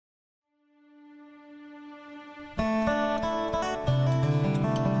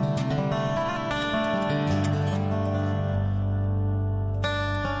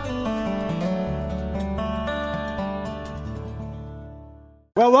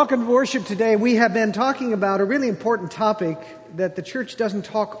Well, welcome to worship today. We have been talking about a really important topic that the church doesn't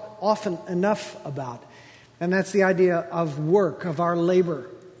talk often enough about, and that's the idea of work, of our labor.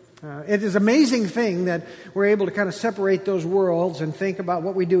 It is an amazing thing that we're able to kind of separate those worlds and think about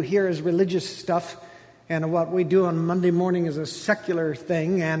what we do here as religious stuff and what we do on Monday morning as a secular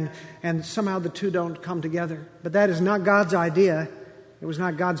thing, and somehow the two don't come together. But that is not God's idea. It was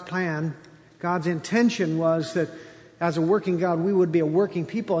not God's plan. God's intention was that as a working God, we would be a working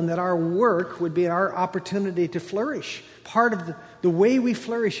people, and that our work would be our opportunity to flourish. Part of the way we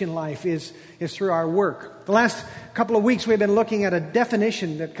flourish in life is through our work. The last couple of weeks, we've been looking at a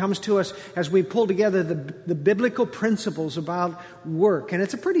definition that comes to us as we pull together the biblical principles about work. And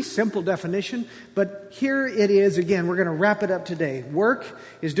it's a pretty simple definition, but here it is again. We're going to wrap it up today. Work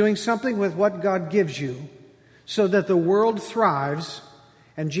is doing something with what God gives you so that the world thrives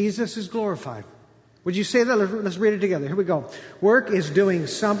and Jesus is glorified. Would you say that? Let's read it together. Here we go. Work is doing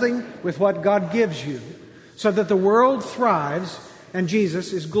something with what God gives you so that the world thrives and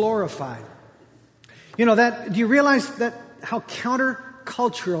Jesus is glorified. You know that, do you realize that how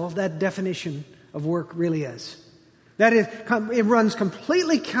countercultural that definition of work really is? That is, it runs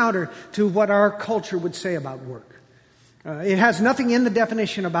completely counter to what our culture would say about work. It has nothing in the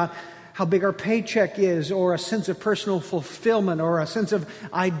definition about how big our paycheck is, or a sense of personal fulfillment, or a sense of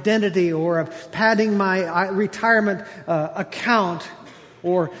identity, or of padding my retirement account,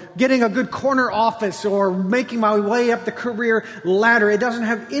 or getting a good corner office, or making my way up the career ladder. It doesn't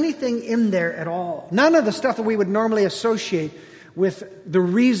have anything in there at all. None of the stuff that we would normally associate with the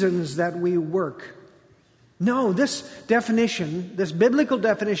reasons that we work. No, this definition, this biblical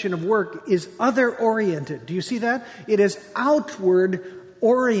definition of work is other-oriented. Do you see that? It is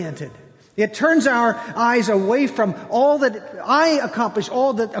outward-oriented. It turns our eyes away from all that I accomplish,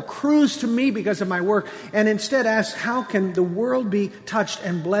 all that accrues to me because of my work, and instead asks, how can the world be touched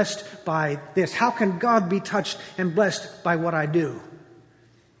and blessed by this? How can God be touched and blessed by what I do?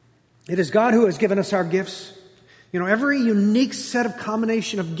 It is God who has given us our gifts. You know, every unique set of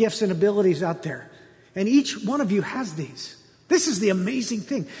combination of gifts and abilities out there. And each one of you has these. This is the amazing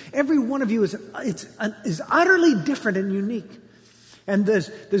thing. Every one of you is utterly different and unique. And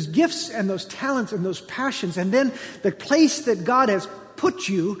there's gifts and those talents and those passions, and then the place that God has put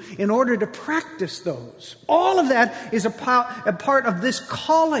you in order to practice those. All of that is a part of this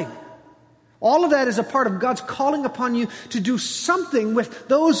calling. All of that is a part of God's calling upon you to do something with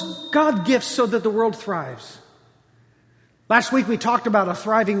those God gifts so that the world thrives. Last week we talked about a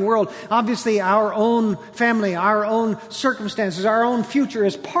thriving world. Obviously our own family, our own circumstances, our own future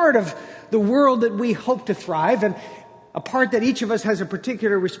is part of the world that we hope to thrive, and a part that each of us has a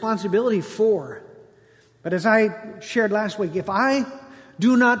particular responsibility for. But as I shared last week, if I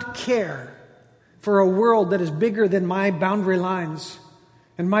do not care for a world that is bigger than my boundary lines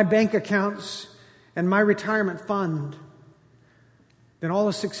and my bank accounts and my retirement fund, then all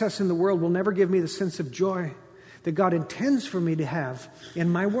the success in the world will never give me the sense of joy that God intends for me to have in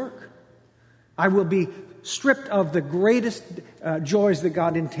my work. I will be stripped of the greatest joys that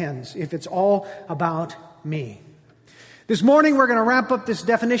God intends if it's all about me. This morning, we're going to wrap up this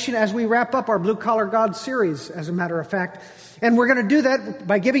definition as we wrap up our Blue Collar God series, as a matter of fact. And we're going to do that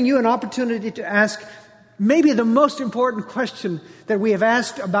by giving you an opportunity to ask maybe the most important question that we have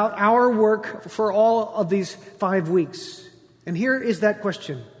asked about our work for all of these 5 weeks. And here is that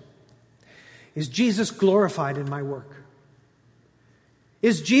question. Is Jesus glorified in my work?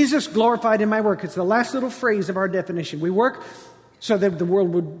 Is Jesus glorified in my work? It's the last little phrase of our definition. We work so that the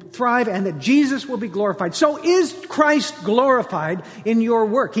world would thrive and that Jesus will be glorified. So is Christ glorified in your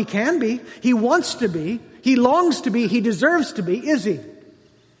work? He can be. He wants to be. He longs to be. He deserves to be. Is he?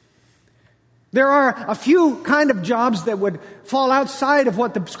 There are a few kind of jobs that would fall outside of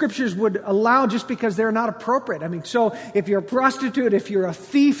what the scriptures would allow just because they're not appropriate. I mean, so if you're a prostitute, if you're a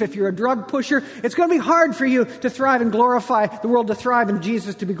thief, if you're a drug pusher, it's going to be hard for you to thrive and glorify the world, to thrive and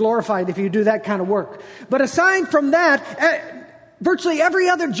Jesus to be glorified if you do that kind of work. But aside from that, virtually every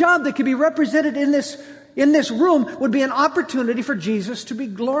other job that could be represented in this room would be an opportunity for Jesus to be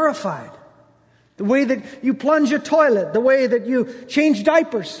glorified. The way that you plunge a toilet, the way that you change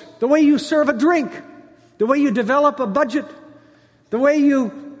diapers, the way you serve a drink, the way you develop a budget, the way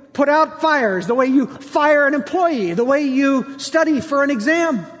you put out fires, the way you fire an employee, the way you study for an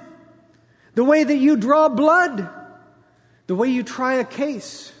exam, the way that you draw blood, the way you try a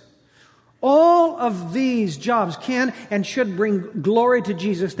case. All of these jobs can and should bring glory to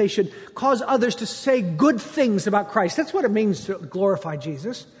Jesus. They should cause others to say good things about Christ. That's what it means to glorify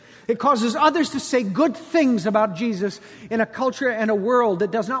Jesus. It causes others to say good things about Jesus in a culture and a world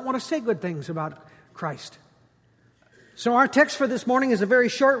that does not want to say good things about Christ. So our text for this morning is a very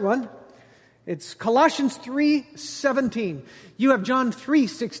short one. It's Colossians 3:17. You have John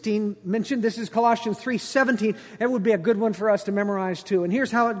 3:16 mentioned. This is Colossians 3:17. It would be a good one for us to memorize too. And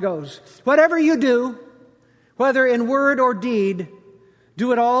here's how it goes. Whatever you do, whether in word or deed,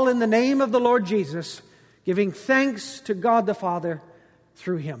 do it all in the name of the Lord Jesus, giving thanks to God the Father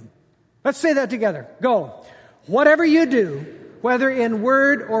through Him. Let's say that together. Go. Whatever you do, whether in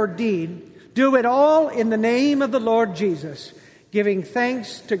word or deed, do it all in the name of the Lord Jesus, giving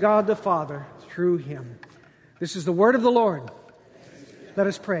thanks to God the Father through Him. This is the word of the Lord. Let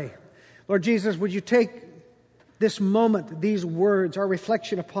us pray. Lord Jesus, would you take this moment, these words, our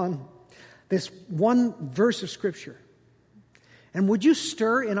reflection upon this one verse of Scripture, and would you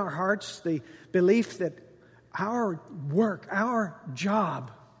stir in our hearts the belief that our work, our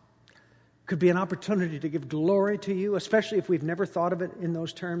job, could be an opportunity to give glory to you, especially if we've never thought of it in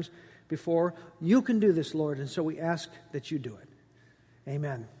those terms before. You can do this, Lord, and so we ask that you do it.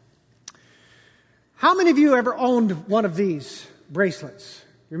 Amen. How many of you ever owned one of these bracelets?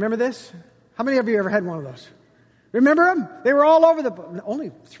 Remember this? How many of you ever had one of those? Remember them? They were all over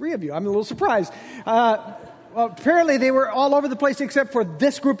only 3 of you. I'm a little surprised. Well, apparently they were all over the place except for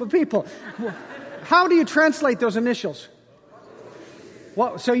this group of people. How do you translate those initials?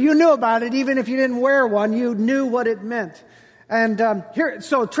 Well, so you knew about it, even if you didn't wear one, you knew what it meant. And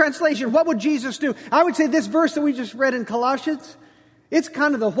so translation, what would Jesus do? I would say this verse that we just read in Colossians, it's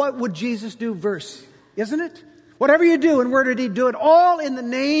kind of the what would Jesus do verse, isn't it? Whatever you do in word or deed, do it all in the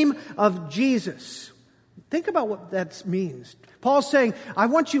name of Jesus. Think about what that means. Paul's saying, I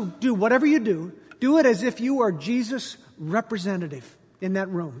want you to do whatever you do it as if you are Jesus' representative in that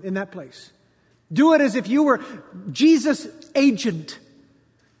room, in that place. Do it as if you were Jesus' agent.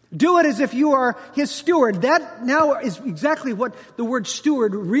 Do it as if you are His steward. That now is exactly what the word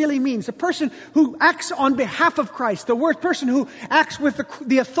steward really means. A person who acts on behalf of Christ. The word person who acts with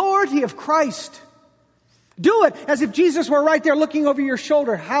the authority of Christ. Do it as if Jesus were right there looking over your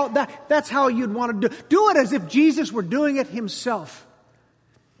shoulder. That's how you'd want to do it. Do it as if Jesus were doing it Himself.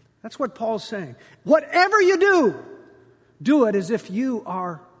 That's what Paul's saying. Whatever you do it as if you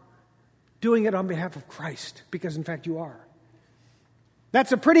are doing it on behalf of Christ. Because in fact you are.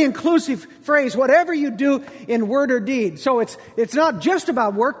 That's a pretty inclusive phrase, whatever you do in word or deed. So it's not just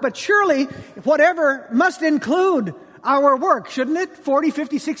about work, but surely whatever must include our work, shouldn't it? 40,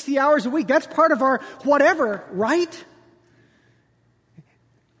 50, 60 hours a week. That's part of our whatever, right?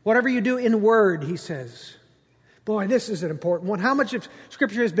 Whatever you do in word, he says. Boy, this is an important one. How much of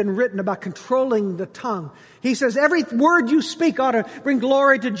Scripture has been written about controlling the tongue? He says every word you speak ought to bring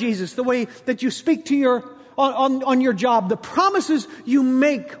glory to Jesus. The way that you speak to on your job, the promises you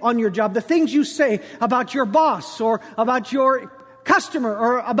make on your job, the things you say about your boss or about your customer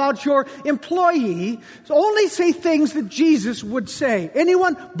or about your employee, only say things that Jesus would say.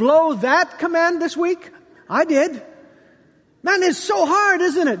 Anyone blow that command this week? I did. Man, it's so hard,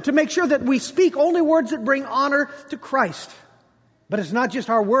 isn't it, to make sure that we speak only words that bring honor to Christ. But it's not just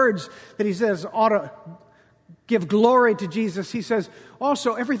our words that he says ought to give glory to Jesus. He says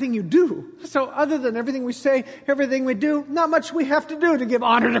also everything you do. So other than everything we say, everything we do, not much we have to do to give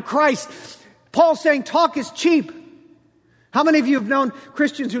honor to Christ. Paul's saying talk is cheap. How many of you have known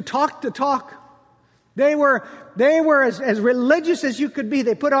Christians who talk the talk? They were as religious as you could be.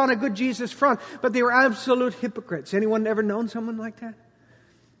 They put on a good Jesus front, but they were absolute hypocrites. Anyone ever known someone like that?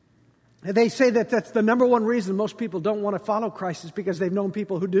 They say that that's the number one reason most people don't want to follow Christ is because they've known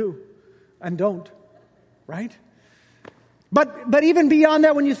people who do and don't. Right? But even beyond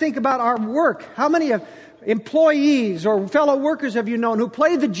that, when you think about our work, how many of employees or fellow workers have you known who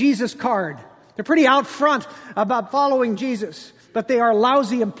play the Jesus card? They're pretty out front about following Jesus, but they are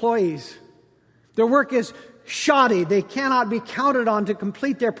lousy employees. Their work is shoddy. They cannot be counted on to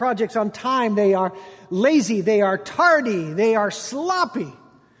complete their projects on time. They are lazy. They are tardy. They are sloppy.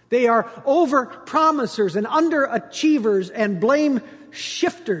 They are over-promisers and underachievers and blame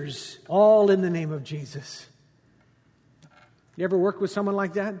shifters, all in the name of Jesus. You ever work with someone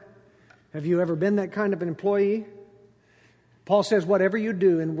like that? Have you ever been that kind of an employee? Paul says, whatever you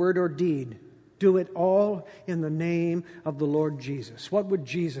do in word or deed, do it all in the name of the Lord Jesus. What would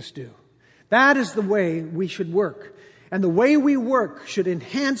Jesus do? That is the way we should work. And the way we work should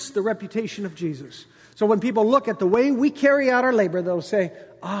enhance the reputation of Jesus. So when people look at the way we carry out our labor, they'll say,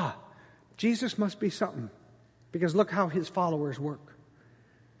 Jesus must be something. Because look how his followers work.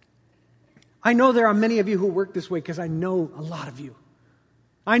 I know there are many of you who work this way because I know a lot of you.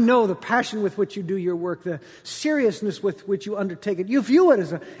 I know the passion with which you do your work, the seriousness with which you undertake it. You view it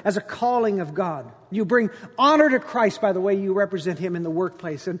as a calling of God. You bring honor to Christ by the way you represent Him in the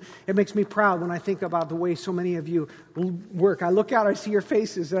workplace. And it makes me proud when I think about the way so many of you work. I look out, I see your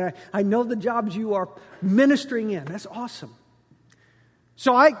faces, and I know the jobs you are ministering in. That's awesome.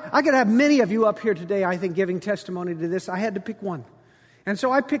 So I could have many of you up here today, I think, giving testimony to this. I had to pick one. And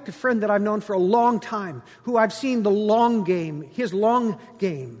so I picked a friend that I've known for a long time, who I've seen the long game, his long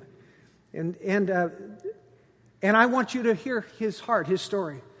game. And I want you to hear his heart, his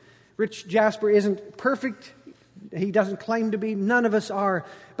story. Rich Jasper isn't perfect. He doesn't claim to be. None of us are.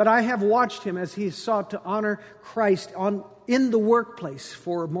 But I have watched him as he sought to honor Christ in the workplace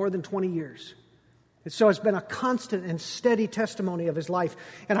for more than 20 years. And so it's been a constant and steady testimony of his life.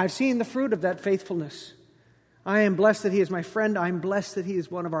 And I've seen the fruit of that faithfulness. I am blessed that he is my friend. I'm blessed that he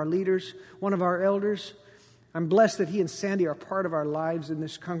is one of our leaders, one of our elders. I'm blessed that he and Sandy are part of our lives in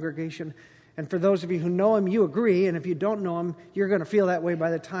this congregation. And for those of you who know him, you agree. And if you don't know him, you're going to feel that way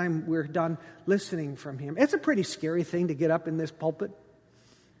by the time we're done listening from him. It's a pretty scary thing to get up in this pulpit.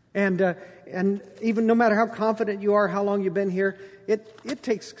 And even no matter how confident you are, how long you've been here, it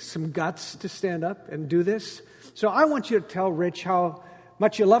takes some guts to stand up and do this. So I want you to tell Rich how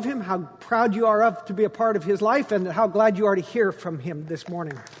much you love him, how proud you are of to be a part of his life, and how glad you are to hear from him this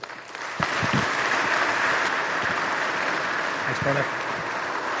morning. Thanks, brother.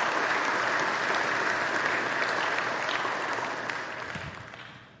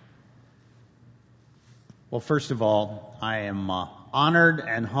 Well, first of all, I am honored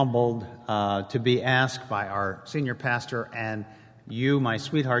and humbled to be asked by our senior pastor and you, my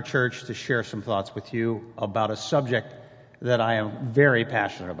sweetheart church, to share some thoughts with you about a subject that I am very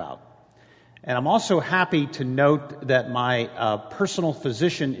passionate about. And I'm also happy to note that my personal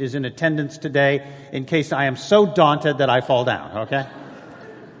physician is in attendance today in case I am so daunted that I fall down, okay?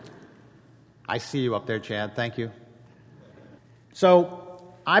 I see you up there, Chad. Thank you. So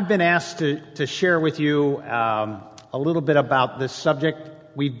I've been asked to share with you a little bit about this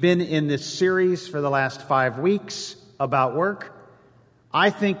subject. We've been in this series for the last 5 weeks about work. I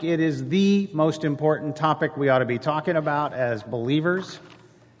think it is the most important topic we ought to be talking about as believers.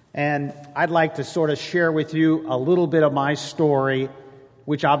 And I'd like to sort of share with you a little bit of my story,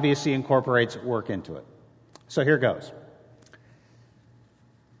 which obviously incorporates work into it. So here goes.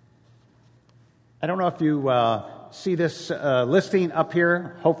 I don't know if you see this listing up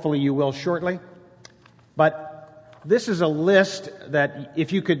here. Hopefully you will shortly. But this is a list that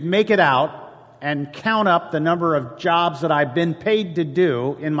if you could make it out and count up the number of jobs that I've been paid to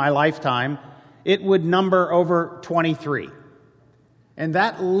do in my lifetime, it would number over 23. And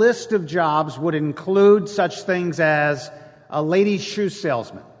that list of jobs would include such things as a ladies' shoe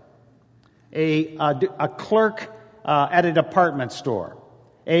salesman, a clerk at a department store,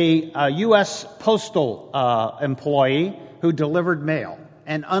 a U.S. postal employee who delivered mail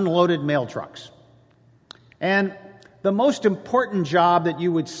and unloaded mail trucks. And the most important job that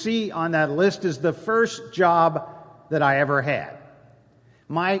you would see on that list is the first job that I ever had.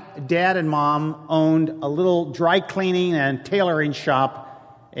 My dad and mom owned a little dry cleaning and tailoring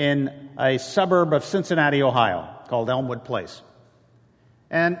shop in a suburb of Cincinnati, Ohio, called Elmwood Place.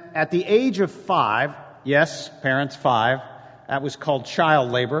 And at the age of 5, yes, parents 5, that was called child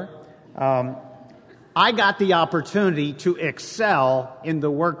labor, I got the opportunity to excel in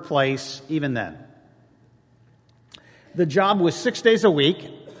the workplace even then. The job was 6 days a week,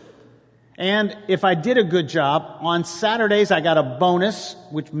 and if I did a good job, on Saturdays I got a bonus,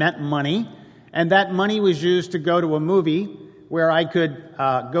 which meant money, and that money was used to go to a movie where I could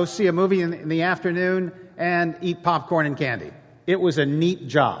go see a movie in the afternoon and eat popcorn and candy. It was a neat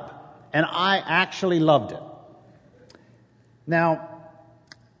job, and I actually loved it. Now,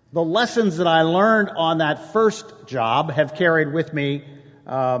 the lessons that I learned on that first job have carried with me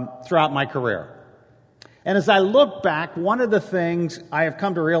throughout my career. And as I look back, one of the things I have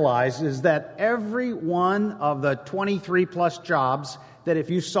come to realize is that every one of the 23-plus jobs that, if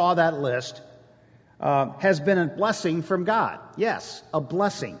you saw that list, has been a blessing from God. Yes, a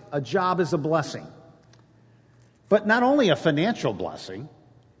blessing. A job is a blessing. But not only a financial blessing,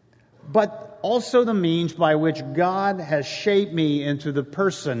 but also the means by which God has shaped me into the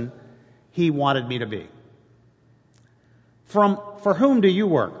person He wanted me to be. For whom do you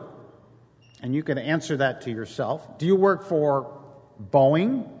work? And you can answer that to yourself. Do you work for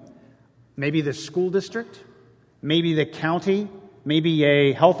Boeing? Maybe the school district? Maybe the county? Maybe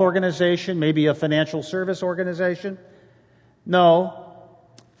a health organization? Maybe a financial service organization? No.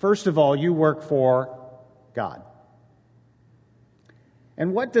 First of all, you work for God.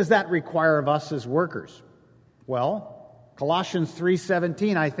 And what does that require of us as workers? Well, Colossians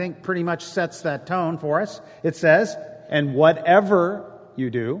 3:17, I think, pretty much sets that tone for us. It says, and whatever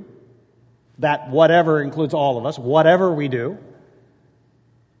you do, that whatever includes all of us, whatever we do,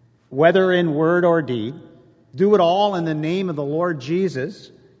 whether in word or deed, do it all in the name of the Lord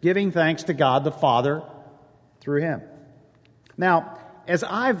Jesus, giving thanks to God the Father through Him. Now, as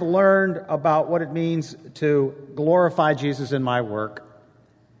I've learned about what it means to glorify Jesus in my work,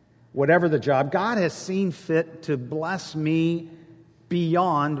 whatever the job, God has seen fit to bless me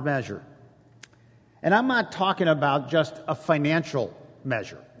beyond measure. And I'm not talking about just a financial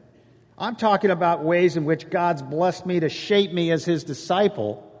measure. I'm talking about ways in which God's blessed me to shape me as His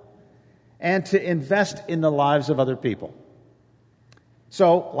disciple and to invest in the lives of other people.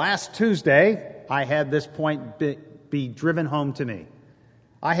 So last Tuesday, I had this point be driven home to me.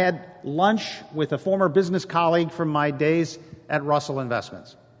 I had lunch with a former business colleague from my days at Russell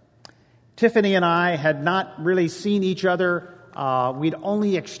Investments. Tiffany and I had not really seen each other. We'd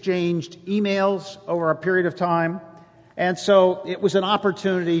only exchanged emails over a period of time. And so it was an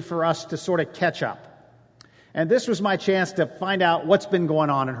opportunity for us to sort of catch up. And this was my chance to find out what's been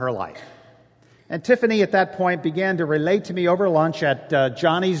going on in her life. And Tiffany at that point began to relate to me over lunch at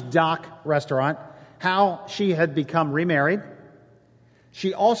Johnny's Dock restaurant how she had become remarried.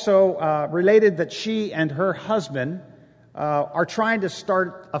 She also related that she and her husband are trying to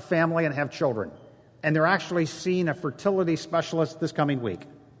start a family and have children. And they're actually seeing a fertility specialist this coming week.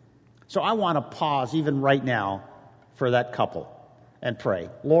 So I want to pause even right now for that couple and pray.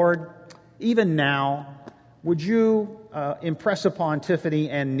 Lord, even now, would you impress upon Tiffany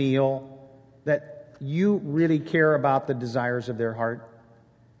and Neil that you really care about the desires of their heart?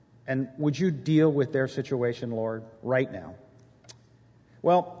 And would you deal with their situation, Lord, right now?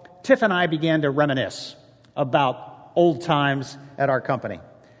 Well, Tiff and I began to reminisce about old times at our company.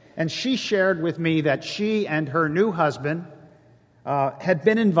 And she shared with me that she and her new husband had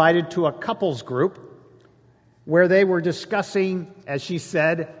been invited to a couples group where they were discussing, as she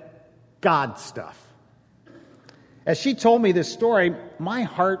said, God stuff. As she told me this story, my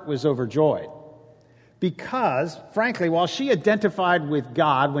heart was overjoyed. Because, frankly, while she identified with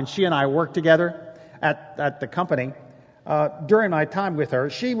God when she and I worked together at the company, during my time with her,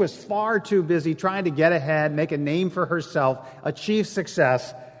 she was far too busy trying to get ahead, make a name for herself, achieve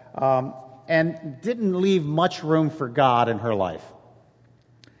success, and didn't leave much room for God in her life.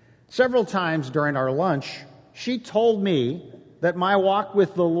 Several times during our lunch, she told me that my walk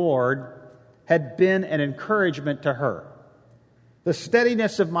with the Lord had been an encouragement to her. The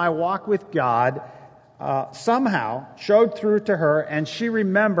steadiness of my walk with God somehow showed through to her, and she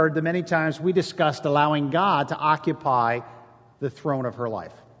remembered the many times we discussed allowing God to occupy the throne of her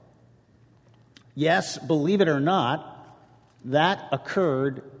life. Yes, believe it or not, that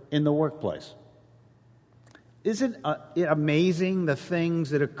occurred in the workplace. Isn't it amazing the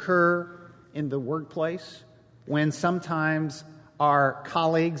things that occur in the workplace when sometimes our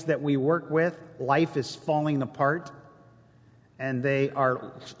colleagues that we work with, life is falling apart and they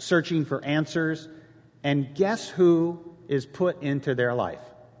are searching for answers, and guess who is put into their life?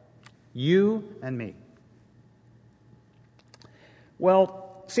 You and me.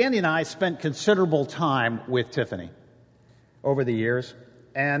 Well, Sandy and I spent considerable time with Tiffany over the years,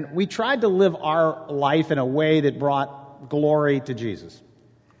 and we tried to live our life in a way that brought glory to Jesus.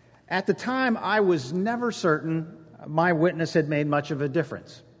 At the time, I was never certain my witness had made much of a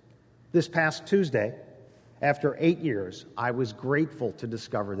difference. This past Tuesday, after 8 years, I was grateful to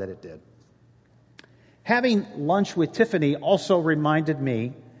discover that it did. Having lunch with Tiffany also reminded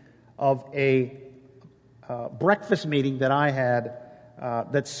me of a breakfast meeting that I had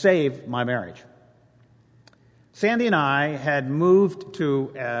that saved my marriage. Sandy and I had moved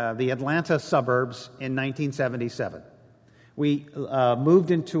to the Atlanta suburbs in 1977. We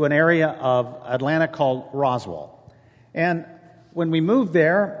moved into an area of Atlanta called Roswell. And when we moved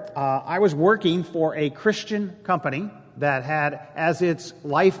there, I was working for a Christian company that had as its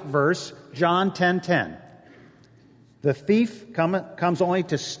life verse John 10:10. The thief comes only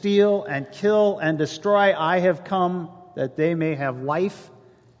to steal and kill and destroy. I have come that they may have life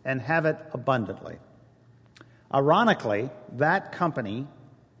and have it abundantly. Ironically, that company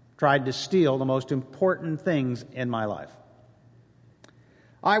tried to steal the most important things in my life.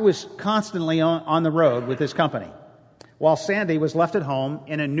 I was constantly on the road with this company, while Sandy was left at home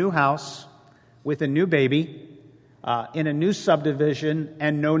in a new house with a new baby, in a new subdivision,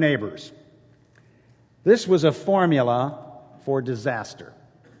 and no neighbors. This was a formula for disaster.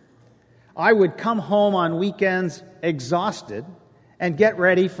 I would come home on weekends exhausted and get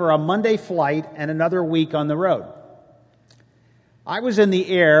ready for a Monday flight and another week on the road. I was in the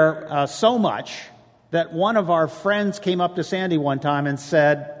air so much that one of our friends came up to Sandy one time and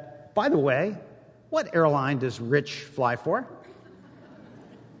said, "By the way, what airline does Rich fly for?"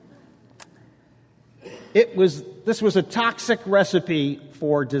 This was a toxic recipe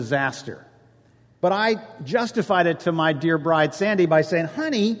for disaster. But I justified it to my dear bride, Sandy, by saying,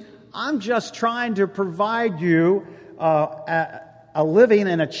 "Honey, I'm just trying to provide you a living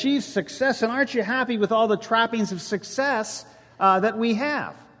and achieve success, and aren't you happy with all the trappings of success that we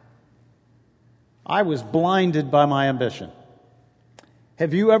have?" I was blinded by my ambition.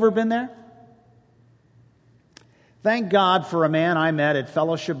 Have you ever been there? Thank God for a man I met at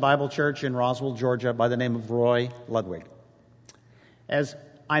Fellowship Bible Church in Roswell, Georgia, by the name of Roy Ludwig. As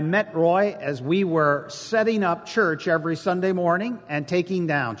I met Roy as we were setting up church every Sunday morning and taking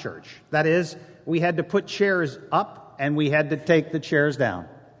down church. That is, we had to put chairs up and we had to take the chairs down.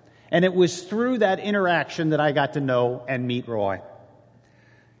 And it was through that interaction that I got to know and meet Roy.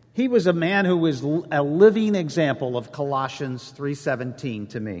 He was a man who was a living example of Colossians 3:17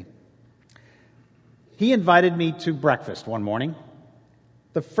 to me. He invited me to breakfast one morning,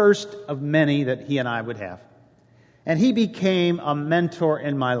 the first of many that he and I would have. And he became a mentor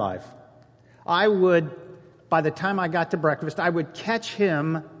in my life. By the time I got to breakfast, I would catch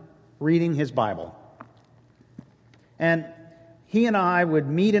him reading his Bible. And he and I would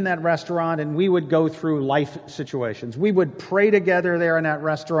meet in that restaurant and we would go through life situations. We would pray together there in that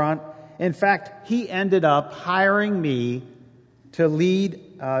restaurant. In fact, he ended up hiring me to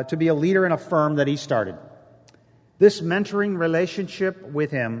be a leader in a firm that he started. This mentoring relationship with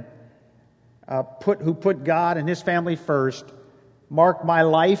him, who put God and his family first, marked my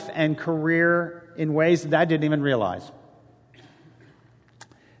life and career in ways that I didn't even realize.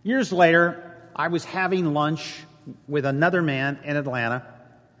 Years later, I was having lunch with another man in Atlanta,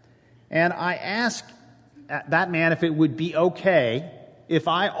 and I asked that man if it would be okay if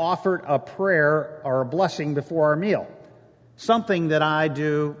I offered a prayer or a blessing before our meal, something that I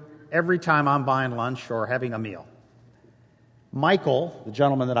do every time I'm buying lunch or having a meal. Michael, the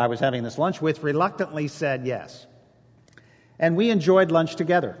gentleman that I was having this lunch with, reluctantly said yes. And we enjoyed lunch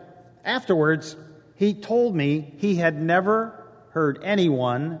together. Afterwards, he told me he had never heard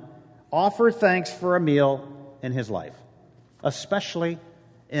anyone offer thanks for a meal in his life, especially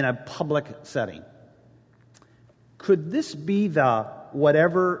in a public setting. Could this be the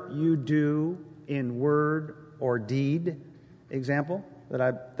whatever you do in word or deed example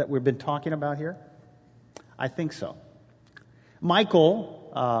that we've been talking about here? I think so.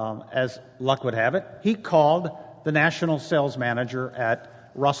 Michael, as luck would have it, he called the national sales manager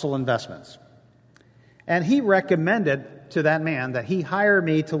at Russell Investments. And he recommended to that man that he hire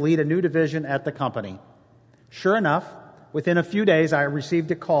me to lead a new division at the company. Sure enough, within a few days, I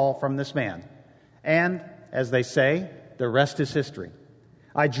received a call from this man. And, as they say, the rest is history.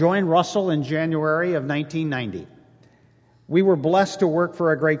 I joined Russell in January of 1990. We were blessed to work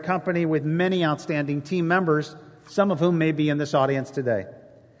for a great company with many outstanding team members, some of whom may be in this audience today.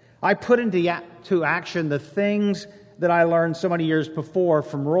 I put into action the things that I learned so many years before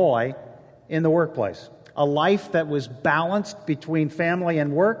from Roy in the workplace. A life that was balanced between family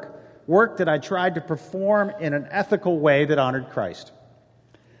and work that I tried to perform in an ethical way that honored Christ.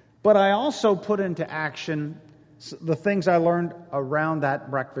 But I also put into action the things I learned around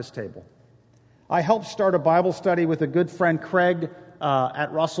that breakfast table. I helped start a Bible study with a good friend, Craig,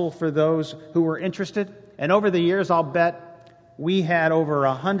 at Russell for those who were interested. And over the years, I'll bet we had over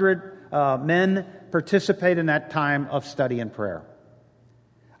 100 men participate in that time of study and prayer.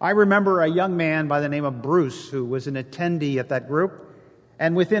 I remember a young man by the name of Bruce who was an attendee at that group.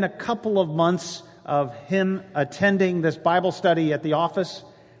 And within a couple of months of him attending this Bible study at the office,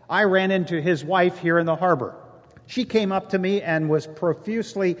 I ran into his wife here in the harbor. She came up to me and was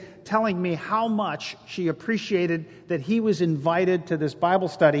profusely telling me how much she appreciated that he was invited to this Bible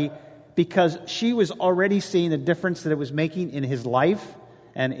study because she was already seeing the difference that it was making in his life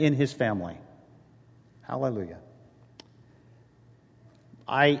and in his family. Hallelujah.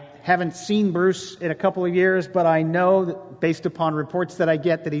 I haven't seen Bruce in a couple of years, but I know that based upon reports that I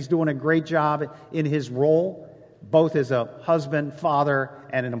get that he's doing a great job in his role, both as a husband, father,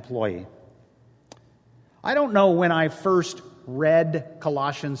 and an employee. I don't know when I first read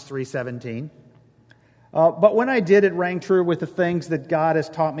Colossians 3:17, but when I did, it rang true with the things that God has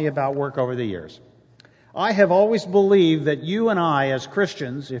taught me about work over the years. I have always believed that you and I, as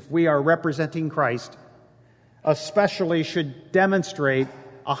Christians, if we are representing Christ, especially should demonstrate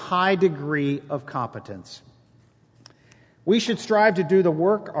a high degree of competence. We should strive to do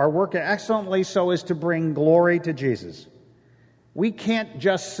our work excellently so as to bring glory to Jesus. We can't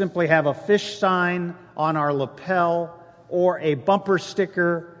just simply have a fish sign on our lapel or a bumper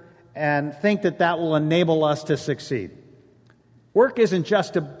sticker and think that that will enable us to succeed. Work isn't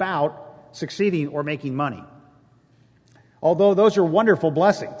just about succeeding or making money. Although those are wonderful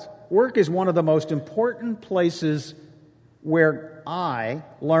blessings, work is one of the most important places where I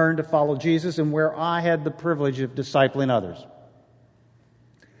learned to follow Jesus and where I had the privilege of discipling others.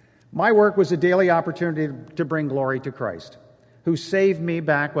 My work was a daily opportunity to bring glory to Christ, who saved me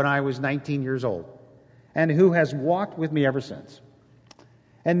back when I was 19 years old, and who has walked with me ever since.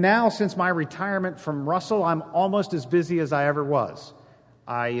 And now, since my retirement from Russell, I'm almost as busy as I ever was.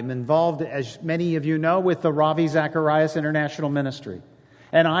 I am involved, as many of you know, with the Ravi Zacharias International Ministry.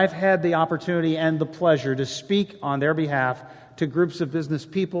 And I've had the opportunity and the pleasure to speak on their behalf to groups of business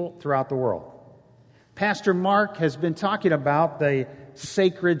people throughout the world. Pastor Mark has been talking about the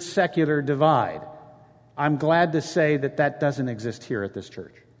sacred-secular divide. I'm glad to say that that doesn't exist here at this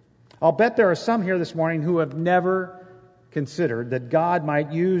church. I'll bet there are some here this morning who have never considered that God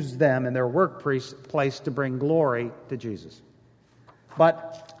might use them in their workplace to bring glory to Jesus.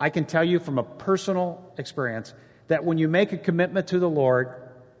 But I can tell you from a personal experience that when you make a commitment to the Lord,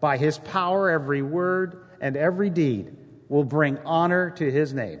 by His power, every word and every deed will bring honor to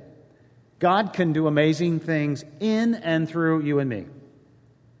His name. God can do amazing things in and through you and me.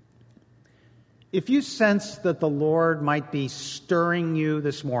 If you sense that the Lord might be stirring you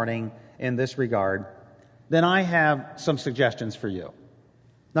this morning in this regard, then I have some suggestions for you.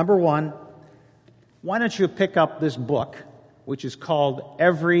 Number one, why don't you pick up this book, which is called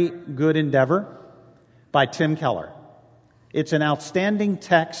Every Good Endeavor by Tim Keller. It's an outstanding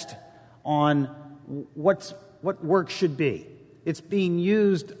text on what work should be. It's being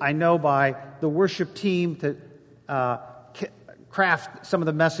used, I know, by the worship team to craft some of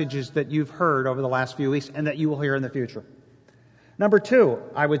the messages that you've heard over the last few weeks and that you will hear in the future. Number two,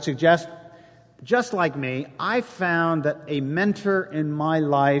 I would suggest, just like me, I found that a mentor in my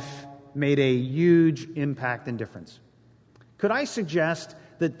life made a huge impact and difference. Could I suggest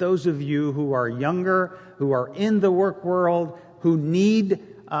that those of you who are younger, who are in the work world, who need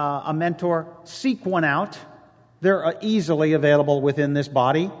a mentor, seek one out? They're easily available within this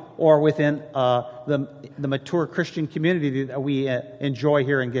body or within the mature Christian community that we enjoy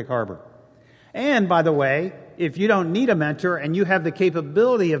here in Gig Harbor. And, by the way, if you don't need a mentor and you have the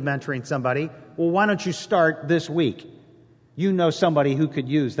capability of mentoring somebody, well, why don't you start this week? You know somebody who could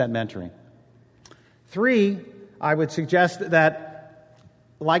use that mentoring. Three, I would suggest that,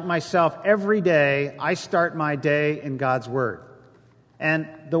 like myself, every day I start my day in God's Word. And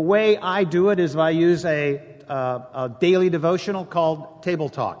the way I do it is I use a daily devotional called Table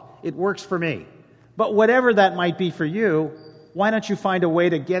Talk. It works for me. But whatever that might be for you, why don't you find a way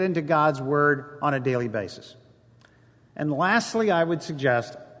to get into God's Word on a daily basis? And lastly, I would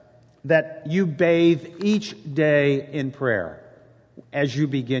suggest that you bathe each day in prayer as you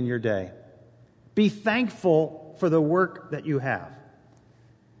begin your day. Be thankful for the work that you have.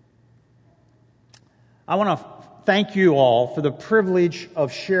 I want to thank you all for the privilege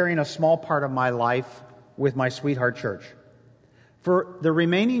of sharing a small part of my life with my sweetheart church. For the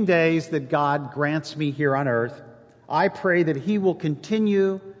remaining days that God grants me here on earth, I pray that He will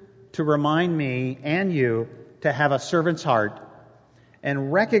continue to remind me and you to have a servant's heart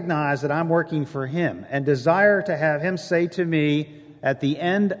and recognize that I'm working for Him and desire to have Him say to me at the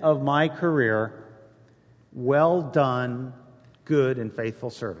end of my career, "Well done, good and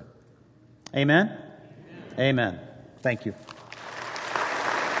faithful servant." Amen? Amen. Thank you.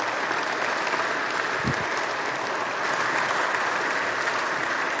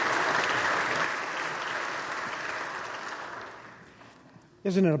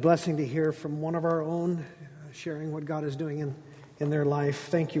 Isn't it a blessing to hear from one of our own sharing what God is doing in their life?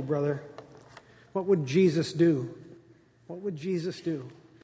 Thank you, brother. What would Jesus do? What would Jesus do?